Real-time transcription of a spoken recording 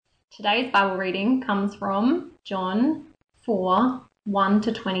Today's Bible reading comes from John 4, 1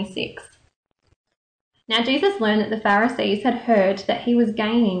 to 26. Now Jesus learned that the Pharisees had heard that he was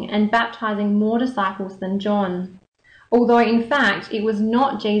gaining and baptizing more disciples than John, although in fact it was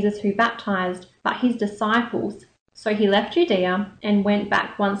not Jesus who baptized, but his disciples. So he left Judea and went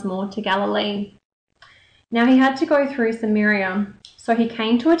back once more to Galilee. Now he had to go through Samaria, so he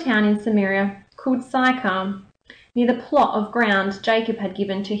came to a town in Samaria called Sychar, near the plot of ground Jacob had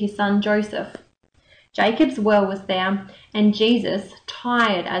given to his son Joseph. Jacob's well was there, and Jesus,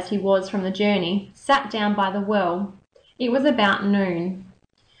 tired as he was from the journey, sat down by the well. It was about noon.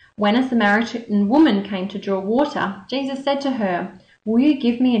 When a Samaritan woman came to draw water, Jesus said to her, "Will you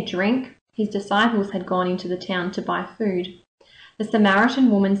give me a drink?" His disciples had gone into the town to buy food. The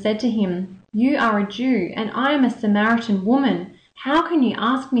Samaritan woman said to him, "You are a Jew, and I am a Samaritan woman. How can you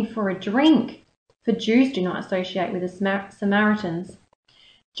ask me for a drink?" For Jews do not associate with the Samaritans.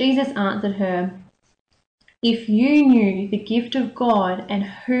 Jesus answered her, "If you knew the gift of God and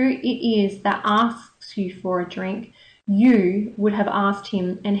who it is that asks you for a drink, you would have asked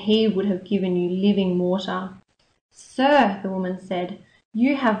him, and he would have given you living water." "Sir," the woman said,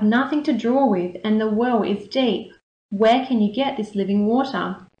 "you have nothing to draw with, and the well is deep. Where can you get this living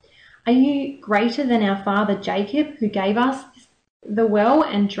water? Are you greater than our father Jacob, who gave us the well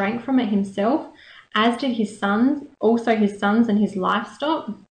and drank from it himself, as did his sons, also his sons and his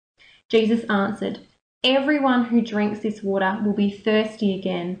livestock?" Jesus answered, "Everyone who drinks this water will be thirsty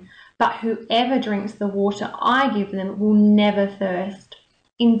again, but whoever drinks the water I give them will never thirst.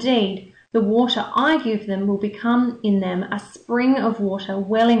 Indeed, the water I give them will become in them a spring of water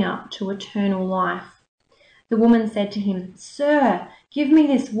welling up to eternal life." The woman said to him, "Sir, give me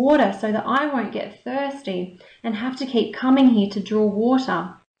this water so that I won't get thirsty and have to keep coming here to draw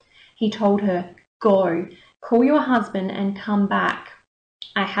water." He told her, "Go, call your husband and come back."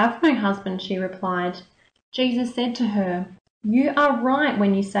 "I have no husband," she replied. Jesus said to her, "You are right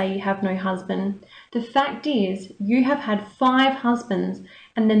when you say you have no husband. The fact is, you have had 5 husbands,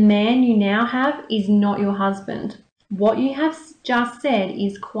 and the man you now have is not your husband. What you have just said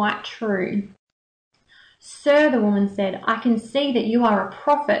is quite true." "Sir," the woman said, "I can see that you are a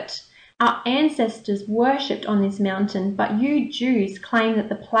prophet. Our ancestors worshipped on this mountain, but you Jews claim that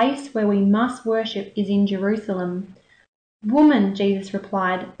the place where we must worship is in Jerusalem." "Woman," Jesus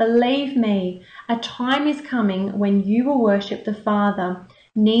replied, "believe me, a time is coming when you will worship the Father,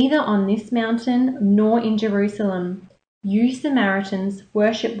 neither on this mountain nor in Jerusalem. You Samaritans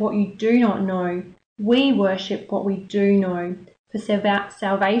worship what you do not know. We worship what we do know, for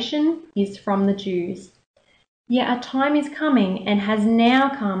salvation is from the Jews. Yet a time is coming and has now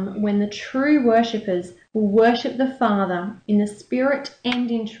come when the true worshippers will worship the Father in the Spirit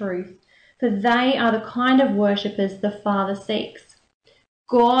and in truth, for they are the kind of worshippers the Father seeks.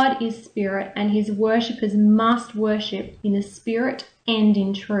 God is Spirit, and his worshippers must worship in the Spirit and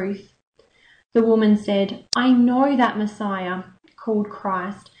in truth." The woman said, "I know that Messiah, called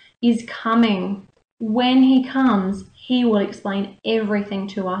Christ, is coming. When he comes, he will explain everything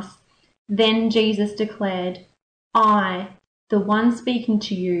to us." Then Jesus declared, "I, the one speaking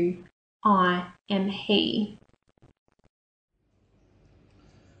to you, I am he."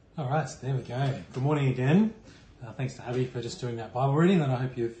 All right, so there we go. Good morning again. Thanks to Abby for just doing that Bible reading that I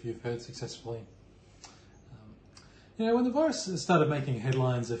hope you've heard successfully. When the virus started making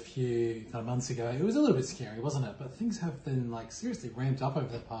headlines a few kind of months ago, it was a little bit scary, wasn't it? But things have been seriously ramped up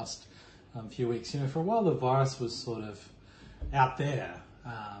over the past few weeks. For a while the virus was sort of out there,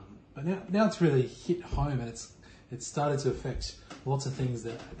 but now it's really hit home, and it's started to affect lots of things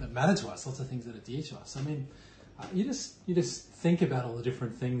that matter to us, lots of things that are dear to us. I mean, you just think about all the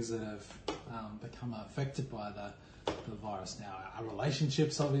different things that have become affected by the virus now. Our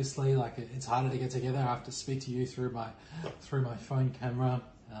relationships, obviously, it's harder to get together. I have to speak to you through my phone camera.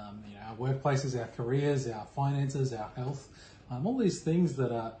 Our workplaces, our careers, our finances, our health, all these things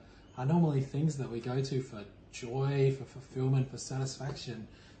that are normally things that we go to for joy, for fulfillment, for satisfaction.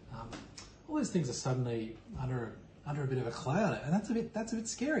 All those things are suddenly under a bit of a cloud, and that's a bit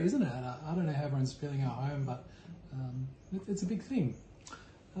scary, isn't it? I don't know how everyone's feeling at home, but it's a big thing.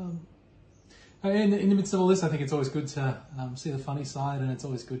 In the midst of all this, I think it's always good to see the funny side, and it's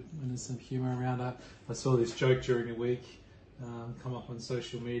always good when there's some humour around it. I saw this joke during the week come up on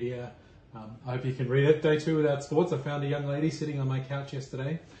social media. I hope you can read it. Day 2 without sports. I found a young lady sitting on my couch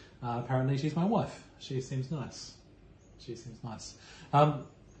yesterday. Apparently she's my wife. She seems nice.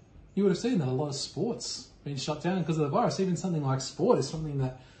 You would have seen that a lot of sports been shut down because of the virus. Even something like sport is something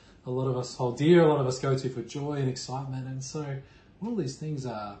that a lot of us hold dear, a lot of us go to for joy and excitement, and so all these things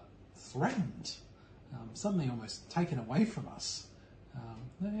are threatened, suddenly almost taken away from us.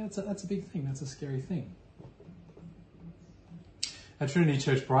 That's a big thing. That's a scary thing. At Trinity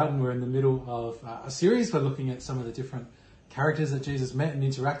Church Brighton, we're in the middle of a series. We're looking at some of the different characters that Jesus met and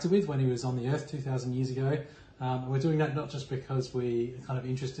interacted with when he was on the earth 2,000 years ago. We're doing that not just because we're kind of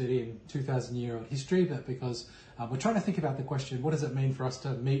interested in 2,000-year-old history, but because we're trying to think about the question, what does it mean for us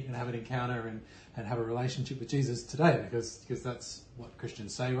to meet and have an encounter and have a relationship with Jesus today? Because that's what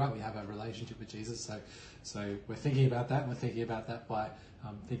Christians say, right? We have a relationship with Jesus. So we're thinking about that, and we're thinking about that by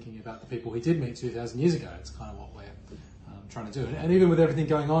thinking about the people we did meet 2,000 years ago. It's kind of what we're trying to do. And even with everything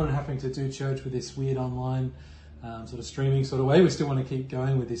going on and having to do church with this weird online sort of streaming sort of way, we still want to keep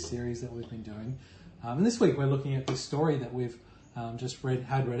going with this series that we've been doing. And this week we're looking at this story that we've just read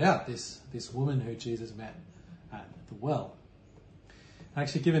out, this woman who Jesus met at the well.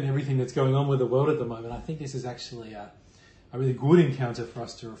 Actually, given everything that's going on with the world at the moment, I think this is actually a really good encounter for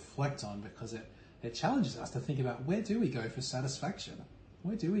us to reflect on, because it challenges us to think about, where do we go for satisfaction?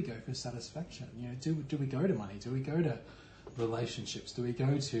 Where do we go for satisfaction? Do we go to money? Do we go to relationships? Do we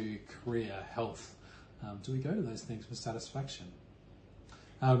go to career, health? Do we go to those things for satisfaction?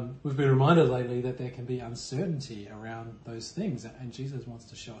 We've been reminded lately that there can be uncertainty around those things, and Jesus wants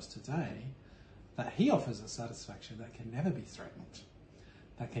to show us today that he offers a satisfaction that can never be threatened,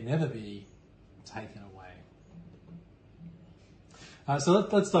 that can never be taken away. So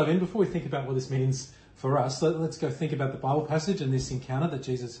let's dive in. Before we think about what this means for us, let's go think about the Bible passage and this encounter that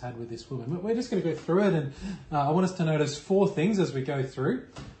Jesus had with this woman. We're just going to go through it, and I want us to notice 4 things as we go through.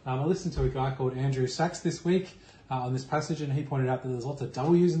 I listened to a guy called Andrew Sachs this week on this passage, and he pointed out that there's lots of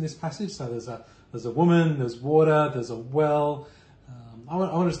W's in this passage. So there's a woman, there's water, there's a well. I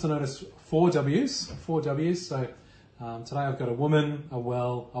want us to notice 4 W's. 4 W's. So today I've got a woman, a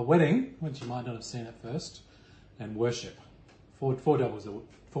well, a wedding, which you might not have seen at first, and worship. 4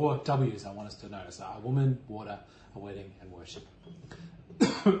 W's I want us to notice: a woman, water, a wedding, and worship.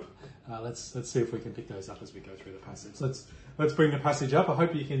 Let's see if we can pick those up as we go through the passage. Let's bring the passage up. I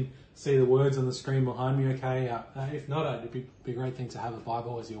hope you can see the words on the screen behind me okay. If not, it'd be a great thing to have a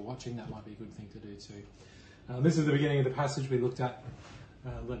Bible as you're watching. That might be a good thing to do too. This is the beginning of the passage we looked at.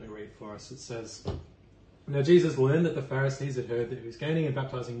 Let me read for us. It says, "Now Jesus learned that the Pharisees had heard that he was gaining and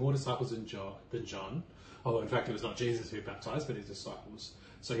baptizing more disciples than John. Although in fact it was not Jesus who baptized, but his disciples.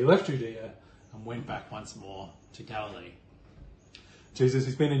 So he left Judea and went back once more to Galilee." Jesus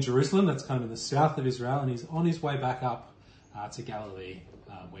has been in Jerusalem, that's kind of in the south of Israel, and he's on his way back up to Galilee,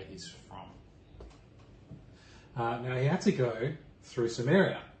 where he's from. Now he had to go through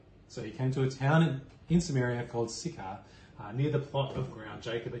Samaria. So he came to a town in Samaria called Sychar, near the plot of ground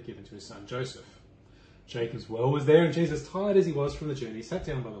Jacob had given to his son Joseph. Jacob's well was there, and Jesus, tired as he was from the journey, sat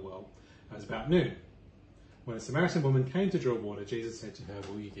down by the well. It was about noon. When a Samaritan woman came to draw water, Jesus said to her,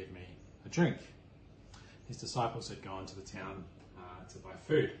 "Will you give me a drink?" His disciples had gone to the town to buy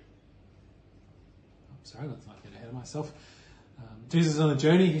food. Sorry, let's not get ahead of myself. Jesus is on a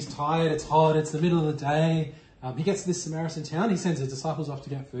journey. He's tired. It's hot. It's the middle of the day. He gets to this Samaritan town. He sends his disciples off to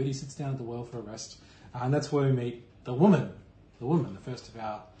get food. He sits down at the well for a rest. And that's where we meet the woman. The first of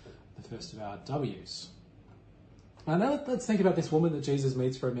our W's. Now let's think about this woman that Jesus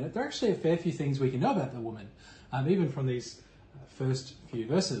meets for a minute. There are actually a fair few things we can know about the woman, even from these first few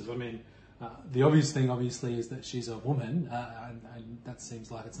verses. I mean, the obvious thing, obviously, is that she's a woman, and that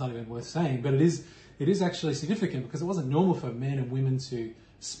seems like it's not even worth saying, but it is actually significant, because it wasn't normal for men and women to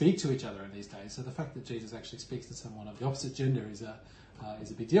speak to each other in these days. So the fact that Jesus actually speaks to someone of the opposite gender is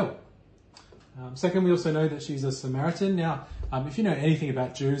a big deal. Second, we also know that she's a Samaritan. Now, if you know anything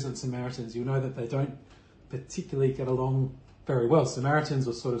about Jews and Samaritans, you'll know that they don't particularly get along very well. Samaritans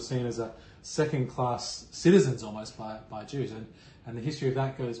were sort of seen as a second-class citizens almost by Jews, and the history of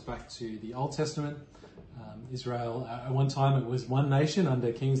that goes back to the Old Testament. Israel, at one time, it was one nation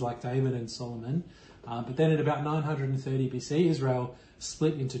under kings like David and Solomon, but then at about 930 BC, Israel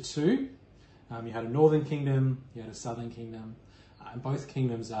split into 2. You had a northern kingdom, you had a southern kingdom, and both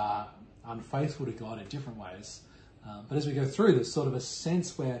kingdoms are unfaithful to God in different ways. But as we go through, there's sort of a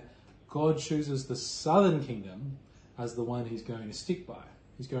sense where God chooses the southern kingdom as the one he's going to stick by.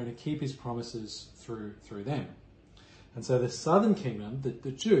 He's going to keep his promises through them. And so the southern kingdom,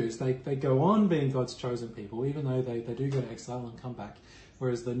 the Jews, they go on being God's chosen people, even though they do go to exile and come back.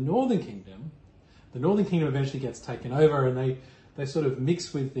 Whereas the northern kingdom eventually gets taken over, and they sort of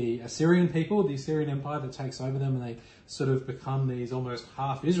mix with the Assyrian people, the Assyrian Empire that takes over them, and they sort of become these almost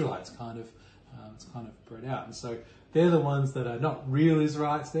half Israelites, it's kind of bred out. And so they're the ones that are not real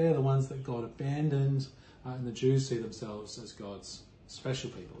Israelites, they're the ones that God abandoned, and the Jews see themselves as God's special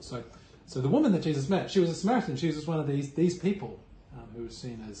people. So the woman that Jesus met, she was a Samaritan. She was just one of these people who was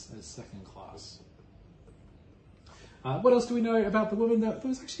seen as second class. What else do we know about the woman? There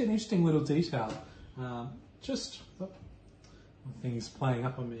was actually an interesting little detail. Things playing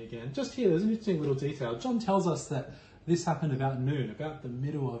up on me again. Just here, there's an interesting little detail. John tells us that this happened about noon, about the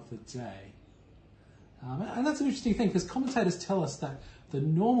middle of the day. And that's an interesting thing, because commentators tell us that the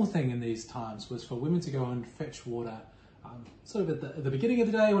normal thing in these times was for women to go and fetch water sort of at the beginning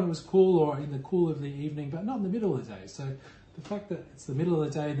of the day when it was cool, or in the cool of the evening, but not in the middle of the day. So the fact that it's the middle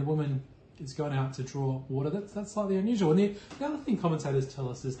of the day and the woman is going out to draw water, that's slightly unusual. And the other thing commentators tell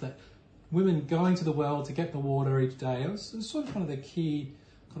us is that women going to the well to get the water each day, it was sort of one of the key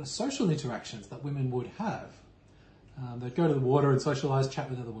kind of social interactions that women would have. They'd go to the water and socialise, chat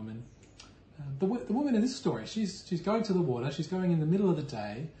with other women. The woman in this story, she's going to the water, she's going in the middle of the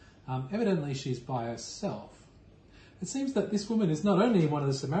day. Evidently she's by herself. It seems that this woman is not only one of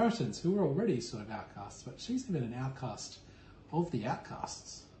the Samaritans who were already sort of outcasts, but she's even an outcast of the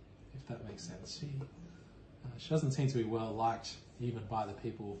outcasts, if that makes sense. She doesn't seem to be well liked even by the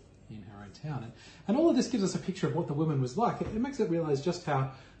people in her own town. And all of this gives us a picture of what the woman was like. It makes us realise just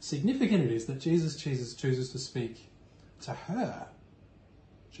how significant it is that Jesus chooses to speak to her.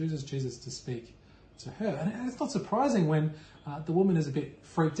 Chooses to speak to her. And it's not surprising when the woman is a bit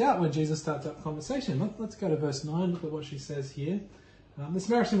freaked out when Jesus starts up conversation. Let's go to verse 9, look at what she says here. The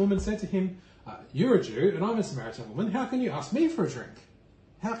Samaritan woman said to him, "You're a Jew and I'm a Samaritan woman. How can you ask me for a drink?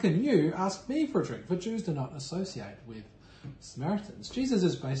 How can you ask me for a drink?" For Jews do not associate with Samaritans. Jesus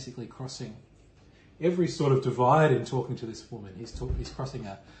is basically crossing every sort of divide in talking to this woman. He's crossing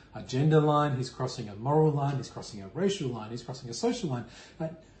a gender line, he's crossing a moral line, he's crossing a racial line, he's crossing a social line.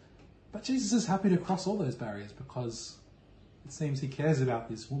 But Jesus is happy to cross all those barriers because it seems he cares about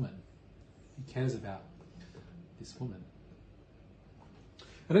this woman. He cares about this woman.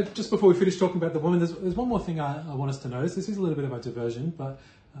 And just before we finish talking about the woman, there's one more thing I want us to notice. This is a little bit of a diversion, but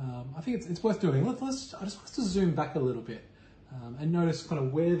I think it's worth doing. I just want us to zoom back a little bit and notice kind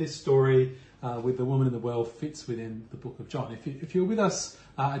of where this story with the woman in the well fits within the book of John. If you were with us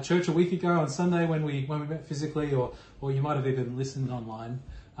at church a week ago on Sunday when we met physically, or you might have even listened online,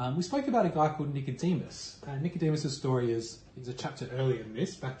 we spoke about a guy called Nicodemus. Nicodemus' story is a chapter earlier than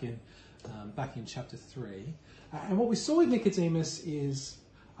this, back in chapter 3. And what we saw with Nicodemus is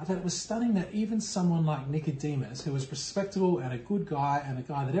that it was stunning that even someone like Nicodemus, who was respectable and a good guy and a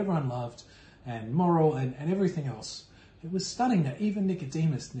guy that everyone loved and moral and everything else, it was stunning that even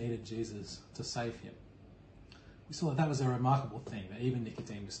Nicodemus needed Jesus to save him. We saw that was a remarkable thing, that even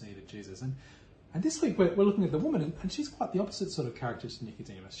Nicodemus needed Jesus. And this week we're looking at the woman, and she's quite the opposite sort of character to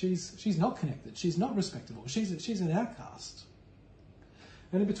Nicodemus. She's not connected, she's not respectable, she's an outcast.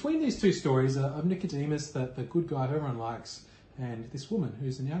 And in between these two stories of Nicodemus, the good guy who everyone likes, and this woman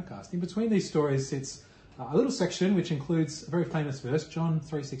who's an outcast, in between these stories sits a little section which includes a very famous verse, John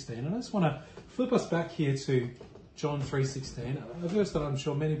 3:16. And I just want to flip us back here to John 3:16, a verse that I'm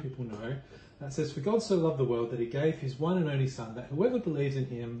sure many people know. That says, "For God so loved the world that he gave his one and only Son, that whoever believes in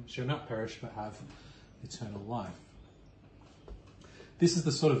him shall not perish but have eternal life." This is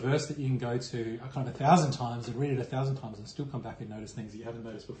the sort of verse that you can go to kind of 1,000 times and read it 1,000 times and still come back and notice things that you haven't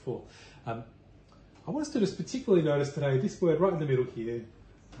noticed before. I want us to just particularly notice today this word right in the middle here,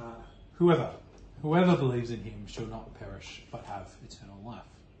 whoever believes in him shall not perish but have eternal life.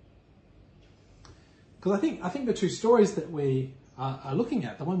 Because I think the two stories that we are looking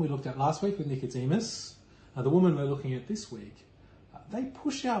at, the one we looked at last week with Nicodemus, the woman we're looking at this week, they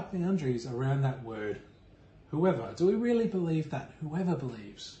push out boundaries around that word, whoever. Do we really believe that whoever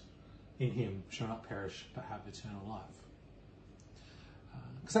believes in him shall not perish but have eternal life?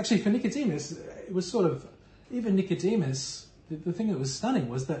 Because actually for Nicodemus, it was sort of, even Nicodemus, the thing that was stunning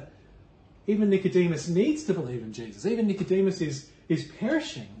was that even Nicodemus needs to believe in Jesus. Even Nicodemus is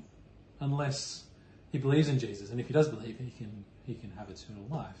perishing unless he believes in Jesus. And if he does believe, he can have eternal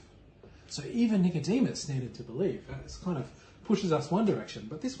life. So even Nicodemus needed to believe. It kind of pushes us one direction.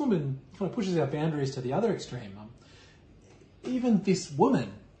 But this woman kind of pushes our boundaries to the other extreme. Even this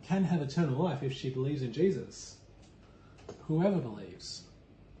woman can have eternal life if she believes in Jesus. Whoever believes,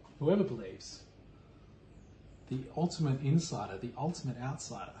 the ultimate insider, the ultimate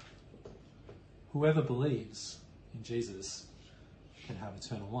outsider, whoever believes in Jesus can have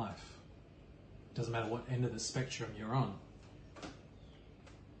eternal life. It doesn't matter what end of the spectrum you're on.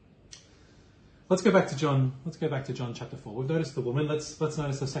 Let's go back to John chapter 4. We've noticed the woman. Let's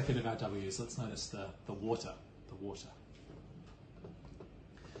notice the second of our W's. Let's notice the water. The water.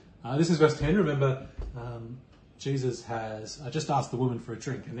 This is verse 10. Remember, Jesus has just asked the woman for a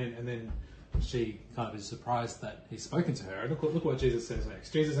drink, and then she kind of is surprised that he's spoken to her. And look what Jesus says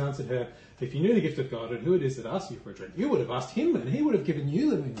next. Jesus answered her, "If you knew the gift of God and who it is that asks you for a drink, you would have asked him, and he would have given you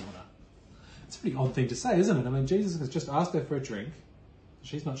living water." It's a pretty odd thing to say, isn't it? I mean, Jesus has just asked her for a drink.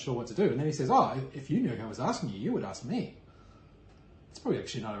 She's not sure what to do. And then he says, oh, if you knew who I was asking you, you would ask me. It's probably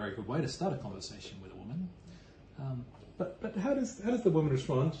actually not a very good way to start a conversation with a woman. But how does the woman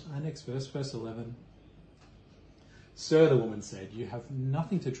respond? Next verse, verse 11. Sir, the woman said, you have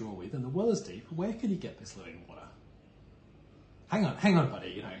nothing to draw with, and the well is deep. Where can you get this living water? Hang on,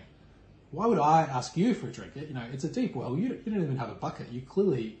 buddy. Why would I ask you for a drink? It's a deep well. You don't even have a bucket. You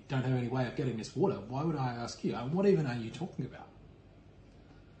clearly don't have any way of getting this water. Why would I ask you? What even are you talking about?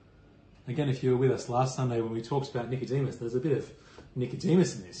 Again, if you were with us last Sunday when we talked about Nicodemus, there's a bit of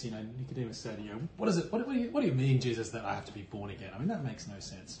Nicodemus in this. Nicodemus said, what is it? What do you mean, Jesus, that I have to be born again? I mean, that makes no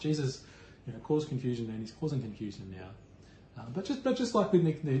sense. Jesus, caused confusion then. He's causing confusion now. But just like with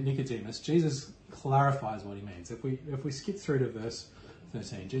Nicodemus, Jesus clarifies what he means. If we skip through to verse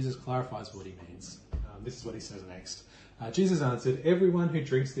 13, Jesus clarifies what he means. This is what he says next. Jesus answered, everyone who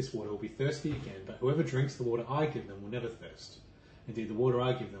drinks this water will be thirsty again, but whoever drinks the water I give them will never thirst. Indeed, the water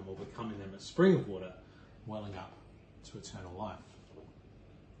I give them will become in them a spring of water, welling up to eternal life.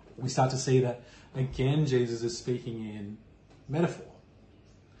 We start to see that, again, Jesus is speaking in metaphor.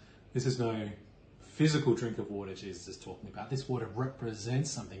 This is no physical drink of water Jesus is talking about. This water represents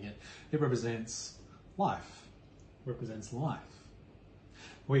something. It represents life. It represents life.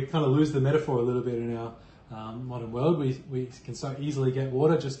 We kind of lose the metaphor a little bit in our modern world. We can so easily get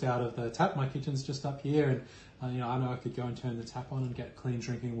water just out of the tap. My kitchen's just up here, and I know I could go and turn the tap on and get clean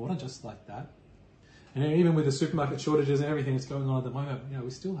drinking water just like that. And even with the supermarket shortages and everything that's going on at the moment, we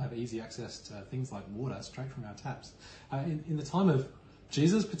still have easy access to things like water straight from our taps. In the time of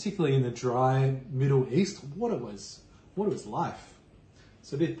Jesus, particularly in the dry Middle East, water was life.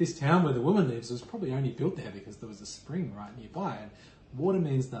 So this town where the woman lives was probably only built there because there was a spring right nearby. And water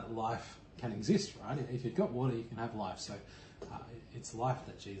means that life can exist, right? If you've got water, you can have life. So it's life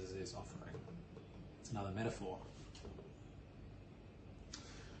that Jesus is offering. It's another metaphor.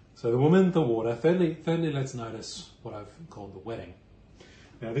 So the woman, the water. Thirdly, let's notice what I've called the wedding.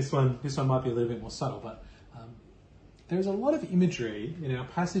 Now this one might be a little bit more subtle, but there's a lot of imagery in our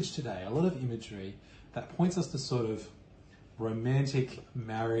passage today, a lot of imagery that points us to sort of romantic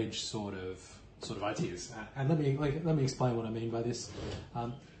marriage sort of ideas. And let me explain what I mean by this.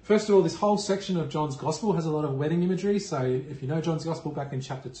 First of all, this whole section of John's Gospel has a lot of wedding imagery. So if you know John's Gospel back in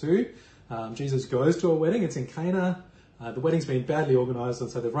chapter 2, Jesus goes to a wedding. It's in Cana. The wedding's been badly organised,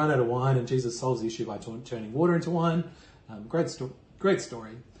 and so they've run out of wine, and Jesus solves the issue by turning water into wine. Great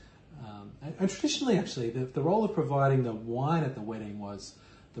story. And traditionally, actually, the role of providing the wine at the wedding was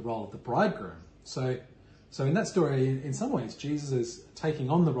the role of the bridegroom. So in that story, in some ways, Jesus is taking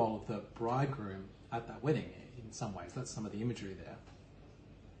on the role of the bridegroom at that wedding. In some ways, that's some of the imagery there.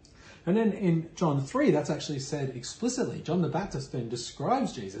 And then in John 3, that's actually said explicitly. John the Baptist then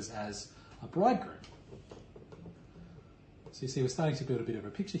describes Jesus as a bridegroom. So you see, we're starting to build a bit of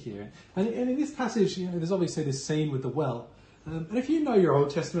a picture here. And in this passage, there's obviously this scene with the well. And if you know your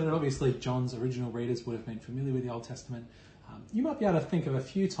Old Testament, and obviously John's original readers would have been familiar with the Old Testament, you might be able to think of a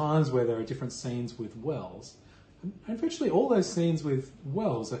few times where there are different scenes with wells. And virtually all those scenes with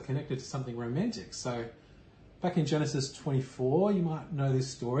wells are connected to something romantic. So back in Genesis 24, you might know this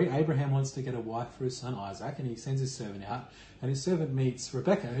story. Abraham wants to get a wife for his son Isaac, and he sends his servant out. And his servant meets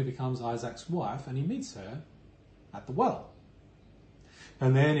Rebekah, who becomes Isaac's wife, and he meets her at the well.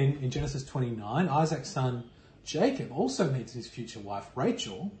 And then in Genesis 29, Isaac's son Jacob also meets his future wife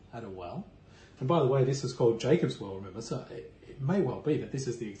Rachel at a well. And by the way, this is called Jacob's well, remember? So it may well be that this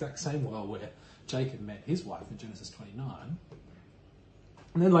is the exact same well where Jacob met his wife in Genesis 29.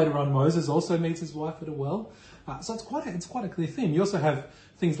 And then later on, Moses also meets his wife at a well. So it's quite a clear theme. You also have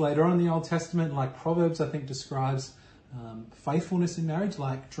things later on in the Old Testament, like Proverbs, I think, describes faithfulness in marriage,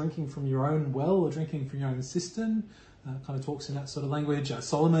 like drinking from your own well or drinking from your own cistern. Kind of talks in that sort of language.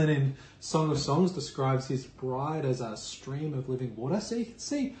 Solomon in Song of Songs describes his bride as a stream of living water. So you can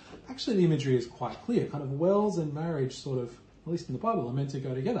see, actually the imagery is quite clear. Kind of wells and marriage sort of, at least in the Bible, are meant to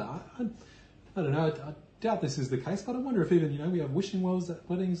go together. I don't know, I doubt this is the case, but I wonder if even, we have wishing wells at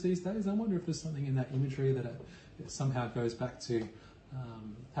weddings these days. I wonder if there's something in that imagery that it somehow goes back to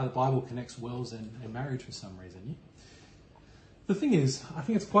how the Bible connects wells and marriage for some reason. The thing is, I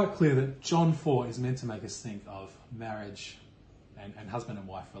think it's quite clear that John 4 is meant to make us think of marriage and husband and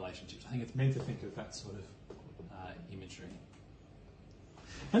wife relationships. I think it's meant to think of that sort of imagery.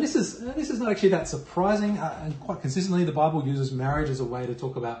 And this is not actually that surprising. And quite consistently, the Bible uses marriage as a way to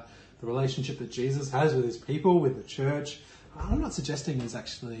talk about the relationship that Jesus has with his people, with the church. I'm not suggesting there's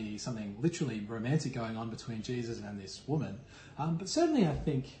actually something literally romantic going on between Jesus and this woman, but certainly I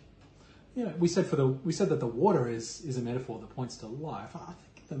think, we said that the water is a metaphor that points to life. I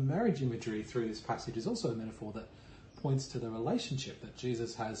think the marriage imagery through this passage is also a metaphor that points to the relationship that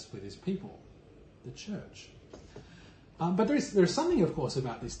Jesus has with his people, the church. But there's something, of course,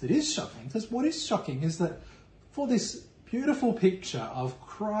 about this that is shocking, because what is shocking is that for this beautiful picture of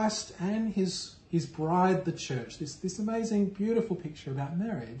Christ and his bride, the church, this amazing, beautiful picture about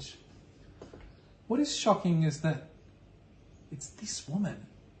marriage, what is shocking is that it's this woman.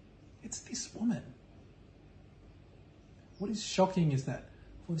 It's this woman. What is shocking is that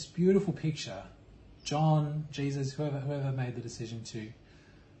for this beautiful picture, John, Jesus, whoever made the decision to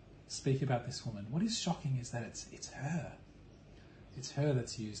speak about this woman, what is shocking is that it's her. It's her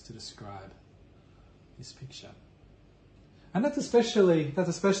that's used to describe this picture. And that's especially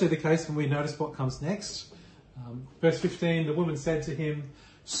the case when we notice what comes next. Verse 15, the woman said to him,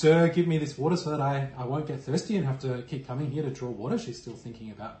 "Sir, give me this water so that I won't get thirsty and have to keep coming here to draw water." She's still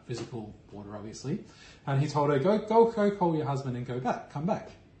thinking about physical water, obviously. And he told her, go call your husband and come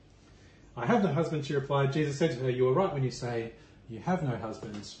back. "I have no husband," she replied. Jesus said to her, "You are right when you say you have no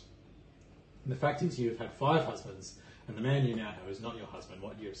husband. And the fact is you have had 5 husbands, and the man you now know is not your husband.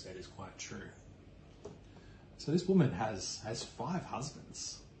 What you have said is quite true." So this woman has 5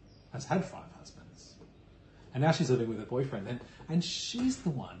 husbands, has had 5 husbands. And now she's living with her boyfriend. And she's the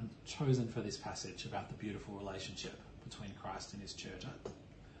one chosen for this passage about the beautiful relationship between Christ and his church.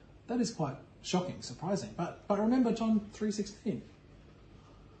 That is quite shocking, surprising. But remember John 3:16.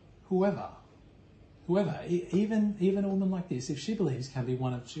 Whoever, even a woman like this, if she believes, can be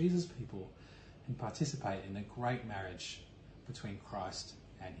one of Jesus' people and participate in the great marriage between Christ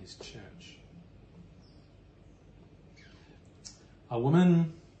and his church. A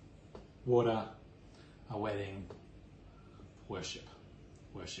woman, water, a wedding, worship.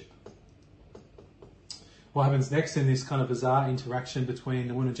 What happens next in this kind of bizarre interaction between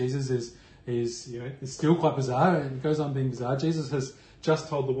the woman and Jesus is still quite bizarre. It goes on being bizarre. Jesus has just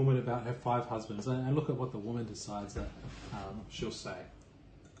told the woman about her 5 husbands, and look at what the woman decides that she'll say.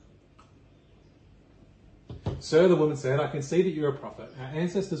 "Sir," the woman said, "I can see that you're a prophet. Our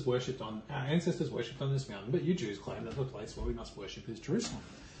ancestors worshipped on this mountain, but you Jews claim that the place where we must worship is Jerusalem."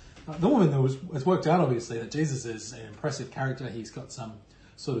 The woman has worked out, obviously, that Jesus is an impressive character. He's got some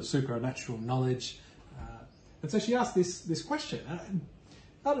sort of supernatural knowledge. And so she asked this question.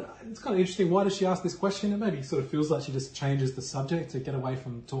 It's kind of interesting. Why does she ask this question? It maybe sort of feels like she just changes the subject to get away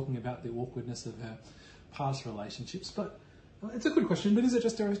from talking about the awkwardness of her past relationships. But it's a good question. But is it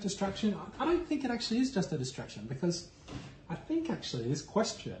just a distraction? I don't think it actually is just a distraction, because I think actually this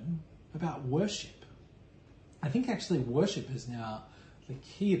question about worship, I think actually worship is now the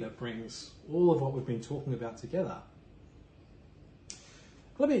key that brings all of what we've been talking about together.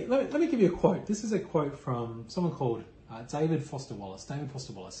 Let me give you a quote. This is a quote from someone called David Foster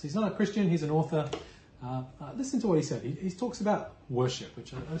Wallace. He's not a Christian, he's an author. Listen to what he said. He talks about worship,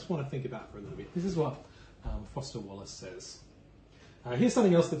 which I just want to think about for a little bit. This is what Foster Wallace says. Here's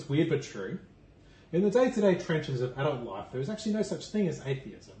something else that's weird but true. In the day-to-day trenches of adult life, there is actually no such thing as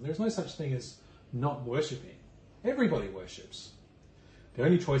atheism. There is no such thing as not worshipping. Everybody worships. The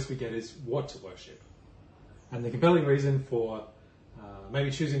only choice we get is what to worship. And the compelling reason for maybe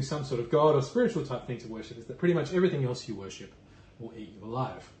choosing some sort of God or spiritual type thing to worship is that pretty much everything else you worship will eat you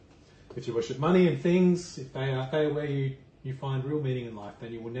alive. If you worship money and things, if they are where you find real meaning in life,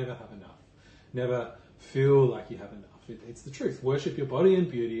 then you will never have enough. Never feel like you have enough. It's the truth. Worship your body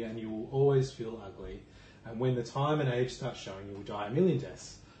and beauty and you will always feel ugly. And when the time and age starts showing, you will die a million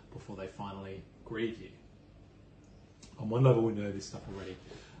deaths before they finally grieve you. On one level, we know this stuff already.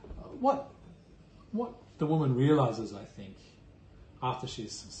 What the woman realises, I think, after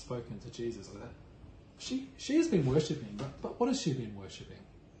she's spoken to Jesus, is that she has been worshipping, but what has she been worshipping?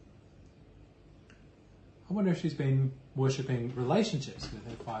 I wonder if she's been worshipping relationships with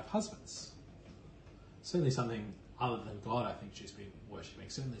her 5 husbands. Certainly something other than God, I think she's been worshipping.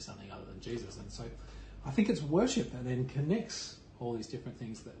 Certainly something other than Jesus. And so I think it's worship that then connects all these different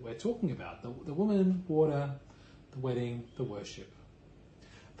things that we're talking about. The woman, water, the wedding, the worship.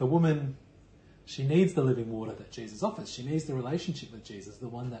 The woman, she needs the living water that Jesus offers. She needs the relationship with Jesus, the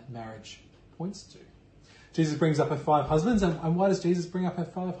one that marriage points to. Jesus brings up her 5 husbands. And why does Jesus bring up her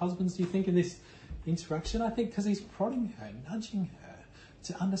 5 husbands, do you think, in this interaction? I think because he's prodding her, nudging her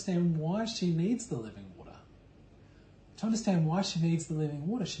to understand why she needs the living water. To understand why she needs the living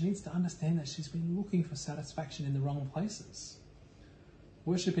water, she needs to understand that she's been looking for satisfaction in the wrong places.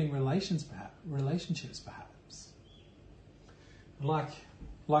 Worshipping relationships, perhaps.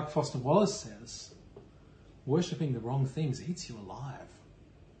 Like Foster Wallace says, worshipping the wrong things eats you alive.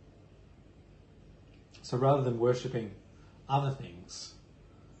 So rather than worshipping other things,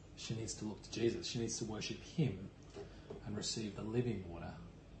 she needs to look to Jesus. She needs to worship him and receive the living water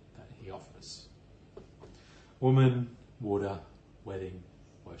he offers. Woman, water, wedding,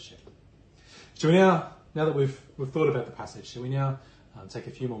 worship. Shall we now that we've thought about the passage, shall we now take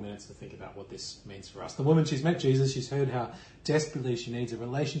a few more minutes to think about what this means for us? The woman, she's met Jesus, she's heard how desperately she needs a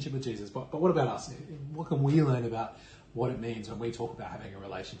relationship with Jesus, but what about us? What can we learn about what it means when we talk about having a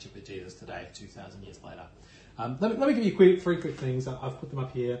relationship with Jesus today, 2,000 years later? Let me give you three quick things. I've put them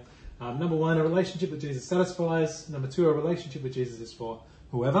up here. Number one, a relationship with Jesus satisfies. Number two, a relationship with Jesus is for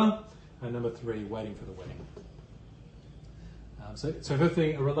whoever. And number three, waiting for the wedding. So first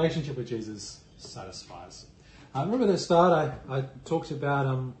thing, a relationship with Jesus satisfies. Remember at the start, I talked about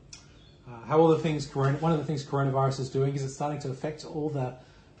how all the things, one of the things coronavirus is doing is it's starting to affect all the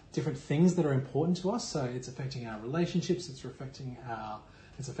different things that are important to us. So it's affecting our relationships, it's affecting our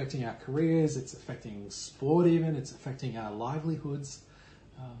careers, it's affecting sport even, it's affecting our livelihoods.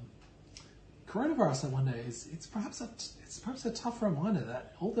 Coronavirus, I wonder, it's perhaps a tough reminder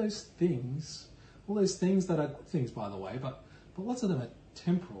that all those things that are good things, by the way, but lots of them are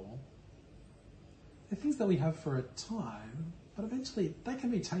temporal. They're things that we have for a time, but eventually they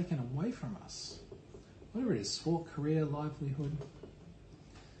can be taken away from us. Whatever it is, sport, career, livelihood.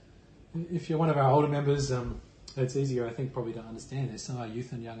 If you're one of our older members, it's easier, I think, probably to understand this. Some of our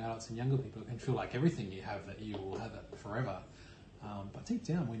youth and young adults and younger people can feel like everything you have, that you will have it forever. But deep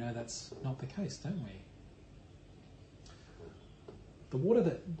down, we know that's not the case, don't we? The water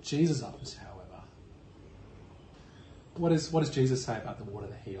that Jesus offers, however, what does Jesus say about the water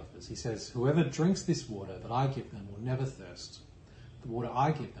that he offers? He says, whoever drinks this water that I give them will never thirst. The water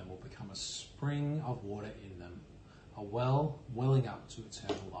I give them will become a spring of water in them, a well welling up to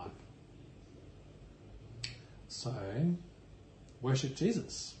eternal life. So, worship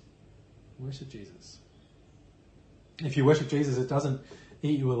Jesus. Worship Jesus. If you worship Jesus, it doesn't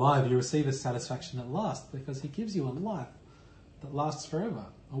eat you alive. You receive a satisfaction that lasts because he gives you a life that lasts forever,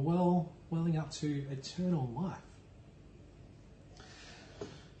 a well welling up to eternal life.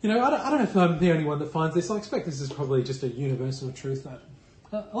 You know, I don't know if I'm the only one that finds this. I expect this is probably just a universal truth.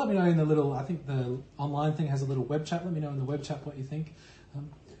 Let me know in I think the online thing has a little web chat. Let me know in the web chat what you think.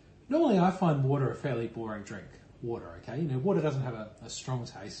 Normally I find water a fairly boring drink. Water, okay? You know, water doesn't have a strong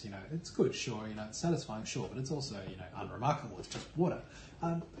taste. You know, it's good, sure. You know, it's satisfying, sure. But it's also, you know, unremarkable. It's just water.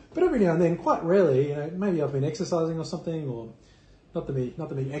 But every now and then, quite rarely, you know, maybe I've been exercising or something, or not that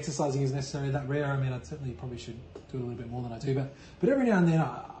me exercising is necessarily that rare. I mean, I certainly probably should do a little bit more than I do. But every now and then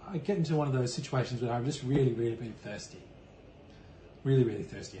I get into one of those situations where I've just really, really been thirsty. Really, really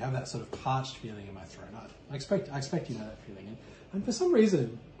thirsty. I have that sort of parched feeling in my throat. I expect you know that feeling. And for some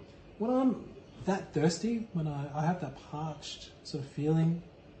reason, when I'm that thirsty, when I have that parched sort of feeling,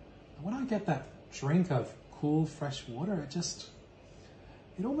 when I get that drink of cool, fresh water,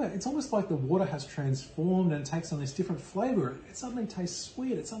 it's almost like the water has transformed and takes on this different flavour. It suddenly tastes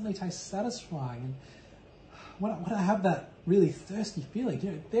sweet. It suddenly tastes satisfying. And when I have that really thirsty feeling,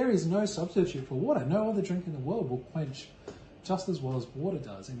 you know, there is no substitute for water. No other drink in the world will quench just as well as water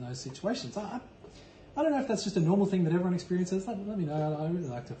does in those situations. I don't know if that's just a normal thing that everyone experiences. Let me know. I really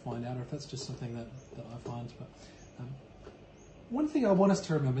like to find out, or if that's just something that I find. But one thing I want us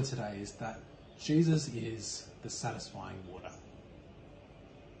to remember today is that Jesus is the satisfying water.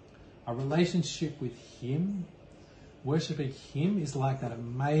 A relationship with him, worshipping him, is like that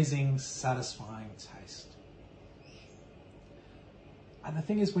amazing, satisfying taste. And the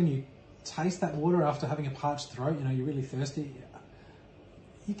thing is, when you taste that water after having a parched throat, you know, you're really thirsty,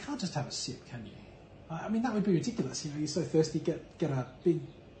 you can't just have a sip, can you? I mean, that would be ridiculous. You know, you're so thirsty, get a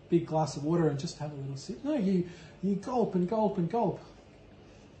big glass of water and just have a little sip. No, you gulp and gulp and gulp.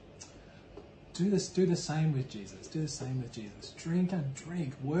 Do the same with Jesus. Do the same with Jesus. Drink and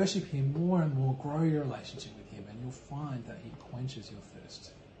drink. Worship him more and more. Grow your relationship with him, and you'll find that he quenches your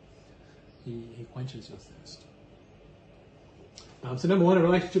thirst. He quenches your thirst. So number one, a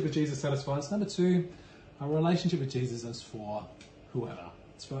relationship with Jesus satisfies. Number two, a relationship with Jesus is for whoever.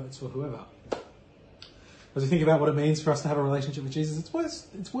 It's for whoever. As we think about what it means for us to have a relationship with Jesus,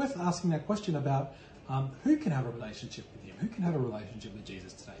 it's worth asking that question about who can have a relationship with him? Who can have a relationship with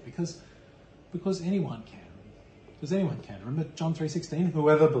Jesus today? Because anyone can. Because anyone can. Remember John 3:16?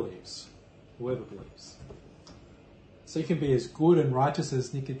 Whoever believes. Whoever believes. So you can be as good and righteous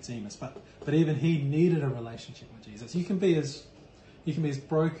as Nicodemus, but even he needed a relationship with Jesus. You can be as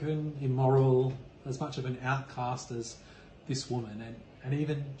broken, immoral, as much of an outcast as this woman, and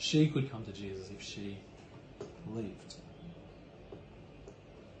even she could come to Jesus if she believed.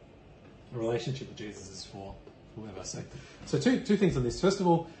 A relationship with Jesus is for whoever. So two things on this. First of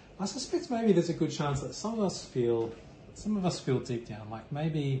all, I suspect maybe there's a good chance that some of us feel deep down like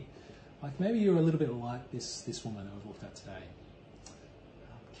maybe you're a little bit like this woman who we've looked at today.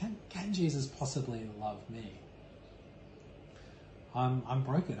 can Jesus possibly love me? I'm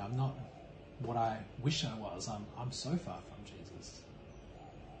broken. I'm not what I wish I was. I'm so far from Jesus.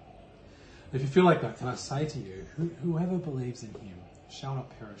 If you feel like that, can I say to you, whoever believes in him shall not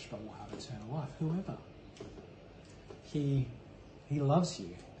perish but will have eternal life. Whoever. He loves you.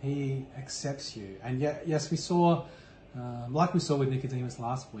 He accepts you. And yet, yes, we saw, like we saw with Nicodemus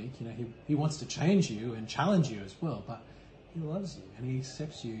last week, he wants to change you and challenge you as well, but he loves you and he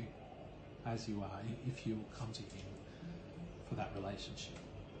accepts you as you are if you will come to him for that relationship.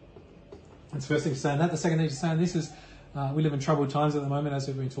 That's the first thing to say. And that the second thing to say, and this is, we live in troubled times at the moment, as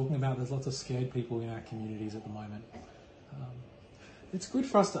we've been talking about. There's lots of scared people in our communities at the moment. It's good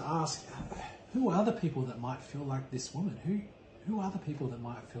for us to ask, who are the people that might feel like this woman? Who are the people that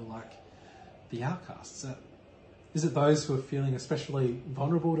might feel like the outcasts? Is it those who are feeling especially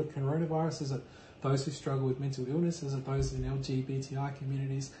vulnerable to coronavirus? Is it those who struggle with mental illness? Is it those in LGBTI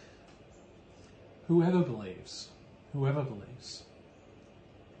communities? Whoever believes,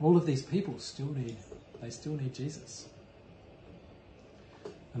 all of these people still need Jesus.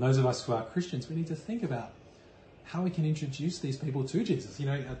 And those of us who are Christians, we need to think about how we can introduce these people to Jesus.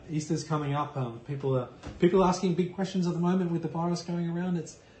 Easter's coming up. People are asking big questions at the moment with the virus going around.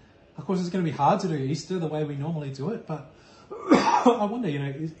 Of course, it's going to be hard to do Easter the way we normally do it, but I wonder,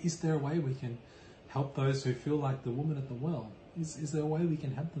 is there a way we can help those who feel like the woman at the well? Is there a way we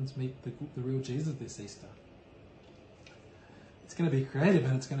can help them to meet the real Jesus this Easter? It's going to be creative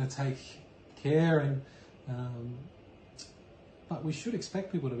and it's going to take care, but we should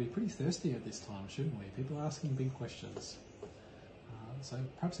expect people to be pretty thirsty at this time, shouldn't we? People are asking big questions. So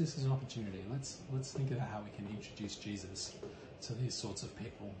perhaps this is an opportunity. Let's think about how we can introduce Jesus to these sorts of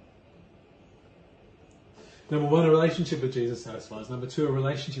people. Number one, a relationship with Jesus satisfies. Number two, a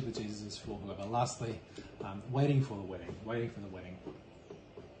relationship with Jesus is for whoever. Lastly, waiting for the wedding.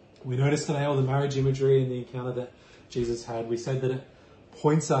 We noticed today all the marriage imagery and the encounter that Jesus had. We said that it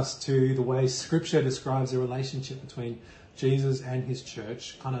points us to the way Scripture describes a relationship between Jesus and his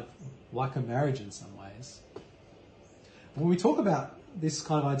church, kind of like a marriage in some ways. When we talk about this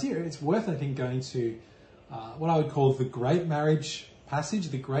kind of idea, it's worth, I think, going to what I would call the great marriage passage,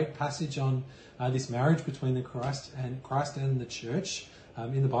 the great passage on this marriage between the Christ and the church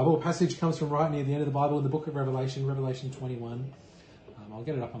in the Bible. A passage comes from right near the end of the Bible in the book of Revelation 21. I'll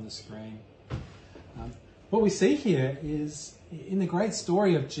get it up on the screen. What we see here is, in the great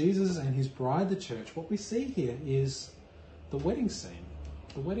story of Jesus and his bride, the church, what we see here is the wedding scene.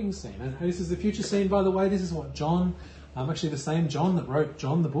 And this is the future scene, by the way. This is what John, actually the same John that wrote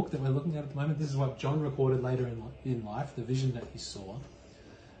John, the book that we're looking at the moment, this is what John recorded later in life, the vision that he saw.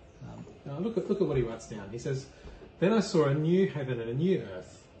 Now look at what he writes down. He says, "Then I saw a new heaven and a new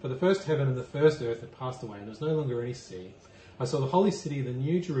earth, for the first heaven and the first earth had passed away, and there was no longer any sea. I saw the holy city, the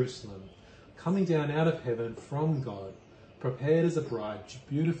new Jerusalem, coming down out of heaven from God, prepared as a bride,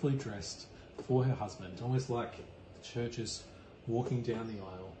 beautifully dressed for her husband." Almost like the church is walking down the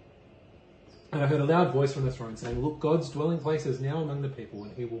aisle. "And I heard a loud voice from the throne saying, 'Look, God's dwelling place is now among the people,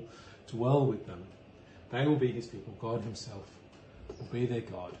 and he will dwell with them. They will be his people. God himself will be their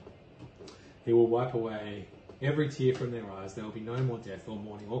God. He will wipe away every tear from their eyes. There will be no more death or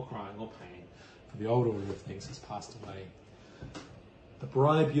mourning or crying or pain, for the old order of things has passed away.'" The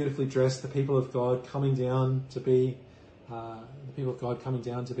bride beautifully dressed, the people of God coming down to be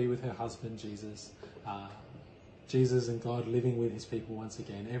with her husband Jesus. Jesus and God living with his people once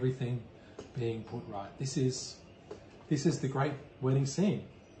again. Everything being put right. This is the great wedding scene.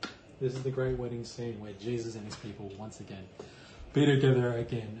 This is the great wedding scene where Jesus and his people once again be together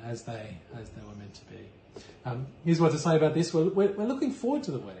again as they were meant to be. Here's what to say about this. We're looking forward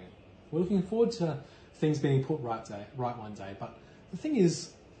to the wedding. We're looking forward to things being put right one day. But the thing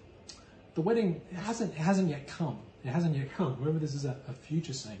is, the wedding hasn't yet come. It hasn't yet come. Remember, this is a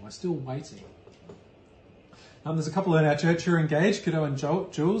future scene. We're still waiting. There's a couple in our church who are engaged, Cadeau and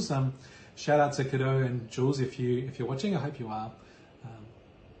Jules. Shout out to Cadeau and Jules if you're watching. I hope you are.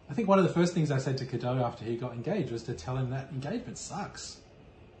 I think one of the first things I said to Cadeau after he got engaged was to tell him that engagement sucks.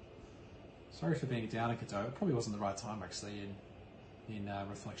 Sorry for being down at Cadeau. It probably wasn't the right time, actually, in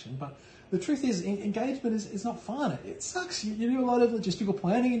reflection. But the truth is, engagement is not fun. It sucks. You do a lot of logistical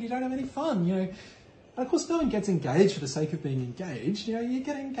planning and you don't have any fun. And of course, no one gets engaged for the sake of being engaged. You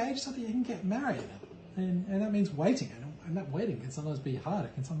get engaged so that you can get married. And that means waiting. And that waiting can sometimes be hard.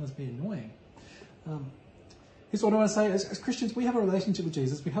 It can sometimes be annoying. Here's what I want to say. As Christians, we have a relationship with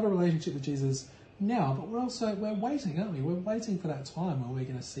Jesus. We have a relationship with Jesus now, but we're waiting, aren't we? We're waiting for that time when we're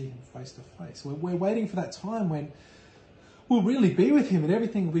going to see him face to face. We're waiting for that time when we'll really be with him and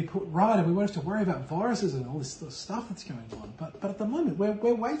everything will be put right and we won't have to worry about viruses and all this sort of stuff that's going on. But at the moment,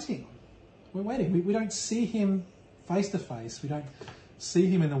 we're waiting. We're waiting. We don't see him face to face. We don't see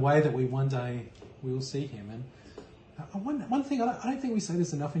him in the way that we one day will see him. And one thing, I don't think we say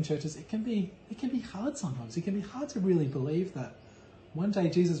this enough in churches, it can be hard sometimes. It can be hard to really believe that one day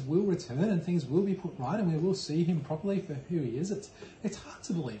Jesus will return and things will be put right and we will see him properly for who he is. It's hard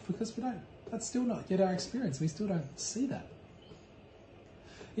to believe because that's still not yet our experience. We still don't see that.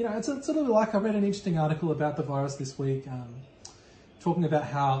 You know, it's a little bit like I read an interesting article about the virus this week, talking about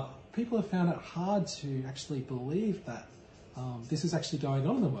how people have found it hard to actually believe that this is actually going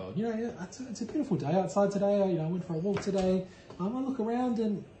on in the world. You know, it's a beautiful day outside today. I went for a walk today. I look around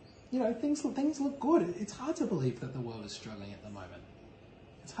and, you know, things look good. It's hard to believe that the world is struggling at the moment.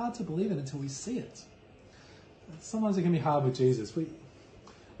 It's hard to believe it until we see it. Sometimes it can be hard with Jesus. We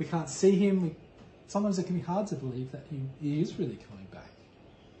can't see him. Sometimes it can be hard to believe that he is really coming back.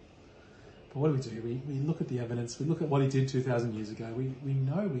 But what do? We look at the evidence. We look at what he did 2,000 years ago. We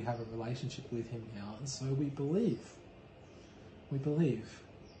know we have a relationship with him now, and so we believe. We believe.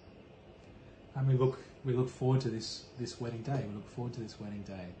 And we look forward to this wedding day. We look forward to this wedding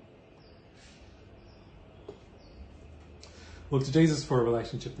day. Look to Jesus for a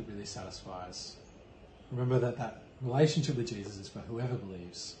relationship that really satisfies. Remember that relationship with Jesus is for whoever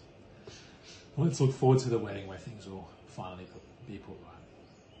believes. Let's look forward to the wedding where things will finally be put right.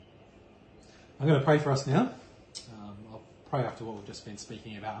 I'm going to pray for us now. I'll pray after what we've just been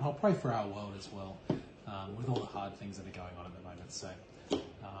speaking about, and I'll pray for our world as well, with all the hard things that are going on at the moment. So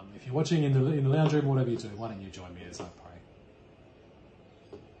if you're watching in the lounge room, whatever you do, why don't you join me as I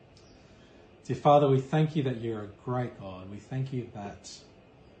pray. Dear Father, we thank you that you're a great God. We thank you that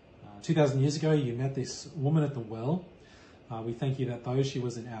 2,000 years ago you met this woman at the well. We thank you that though she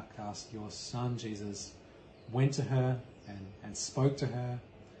was an outcast, your son Jesus went to her and spoke to her.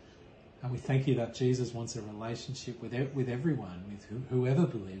 And we thank you that Jesus wants a relationship with everyone, with whoever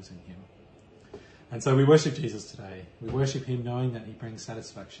believes in him. And so we worship Jesus today. We worship him knowing that he brings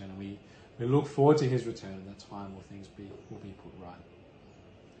satisfaction. And we look forward to his return and the time where things will be put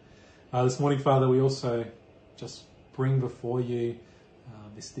right. This morning, Father, we also just bring before you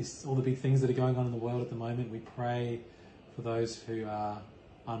all the big things that are going on in the world at the moment. We pray for those who are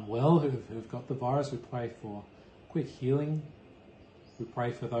unwell, who've got the virus. We pray for quick healing. We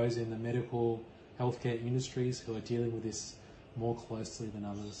pray for those in the medical healthcare industries who are dealing with this more closely than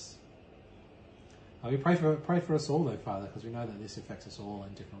others. We pray for us all, though, Father, because we know that this affects us all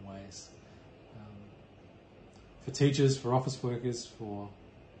in different ways. For teachers, for office workers, for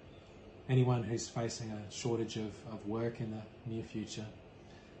anyone who's facing a shortage of work in the near future.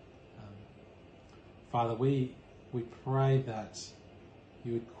 Father, we pray that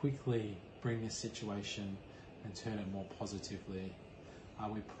you would quickly bring this situation and turn it more positively.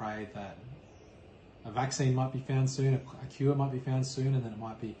 We pray that a vaccine might be found soon, a cure might be found soon, and that it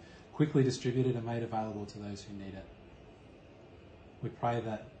might be quickly distributed and made available to those who need it. We pray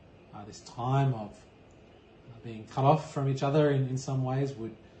that this time of being cut off from each other in some ways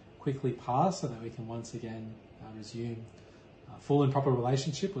would quickly pass so that we can once again resume a full and proper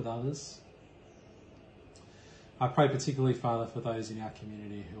relationship with others. I pray particularly, Father, for those in our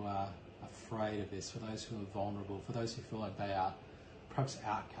community who are afraid of this, for those who are vulnerable, for those who feel like they are perhaps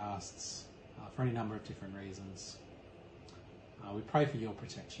outcasts for any number of different reasons. We pray for your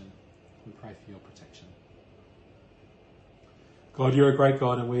protection. We pray for your protection. God, you're a great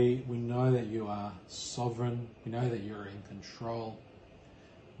God, and we know that you are sovereign. We know that you're in control.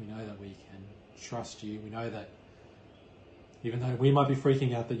 We know that we can trust you. We know that even though we might be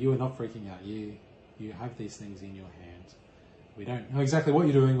freaking out, that you are not freaking out. You have these things in your hand. We don't know exactly what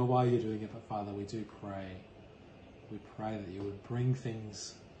you're doing or why you're doing it, but Father, we do pray. We pray that you would bring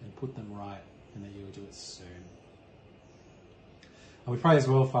things and put them right, and that you would do it soon. And we pray as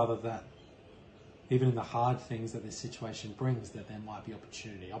well, Father, that even in the hard things that this situation brings, that there might be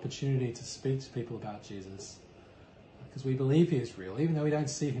opportunity to speak to people about Jesus. Because we believe he is real, even though we don't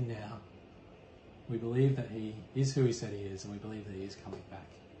see him now. We believe that he is who he said he is, and we believe that he is coming back.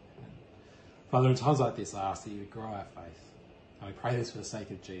 And Father, in times like this, I ask that you would grow our faith. And we pray this for the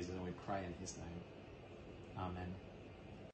sake of Jesus, and we pray in his name. Amen.